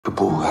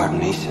Bu her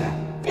neyse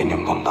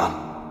benim bundan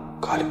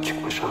galip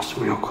çıkma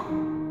şansım yok.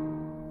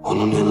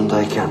 Onun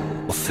yanındayken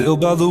I feel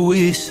by the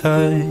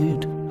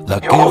wayside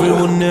like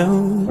everyone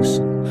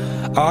else.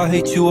 I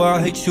hate you, I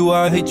hate you,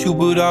 I hate you,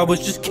 but I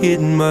was just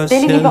kidding myself.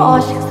 Deli gibi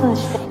aşıksın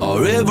işte.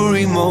 Or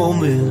every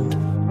moment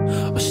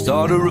I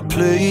start to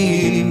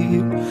replay.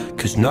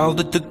 Cause now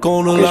that they're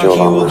gonna like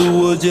you were the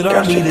words that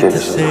I needed to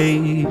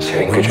say.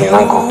 Senin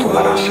gücünden korktum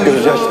ben aslında.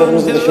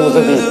 Gözyaşlarımızı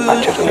dışımıza değil,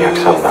 Acıdığını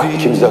yaksam da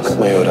içimize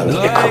akıtmayı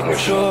öğrendik.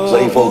 yıkılmıyorsun.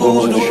 Zayıf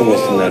olduğumuzu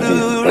düşünmesinler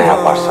diye. Ne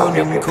yaparsam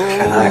yapayım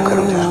fena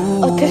yakarım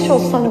diyorum. Ateş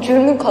olsan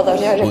cürmün kadar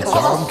yer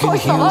yakar.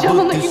 Soysalar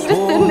canını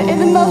iblislerin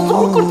elinden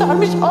zor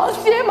kurtarmış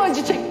Asiye mi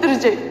acı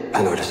çektirecek?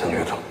 Ben öyle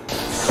sanıyordum.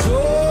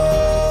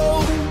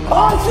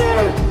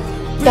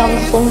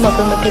 Yalnız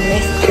olmadığını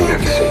bilmeyiz. Kim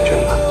yok ki senin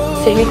canına?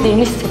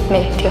 Sevildiğini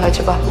hissetmeye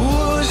ihtiyacı var.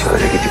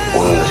 Söyle gidip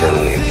onun da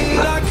canını yakayım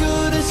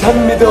ben. Sen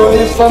mi de o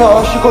herif sana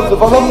aşık oldu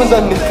falan mı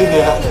zannettin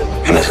ya?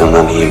 En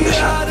azından iyiyim de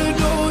sen.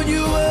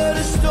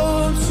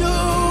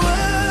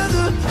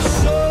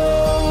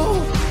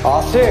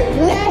 Asi!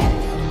 Ne?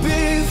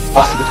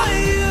 Bas bir dur.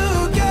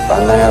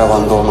 Benden yara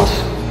bandı olmaz.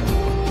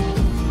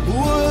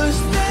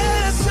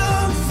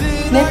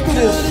 Ne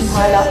duruyorsun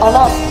hala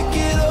Alaz?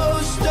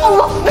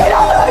 Allah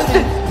belanı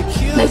versin.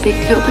 Ne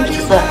bekliyordun ki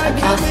zaten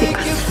Asi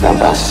kız? Ben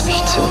bensiz bir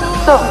hiç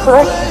sevmem.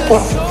 Bırak.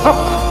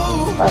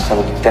 Ben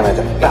sana git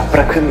demedim. Ben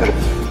bırakamıyorum.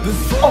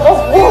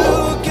 Allah vur.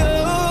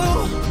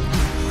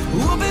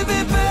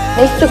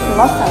 Ne istiyorsun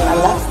lan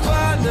senden lan?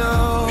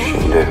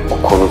 Şimdi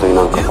o konuda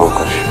inan kafam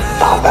karışıyor.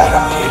 Daha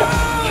berrak değilim.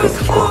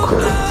 Çünkü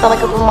korkuyorum. Sana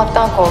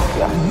kapılmaktan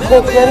korkuyor.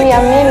 Korkularını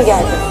yenmeye mi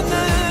geldin?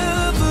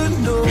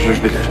 Özür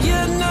dilerim.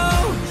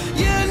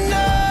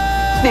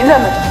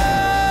 Dilemedim.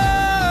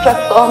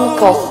 Bırak dağınık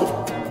kalsın.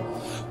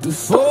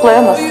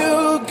 Toplayamaz.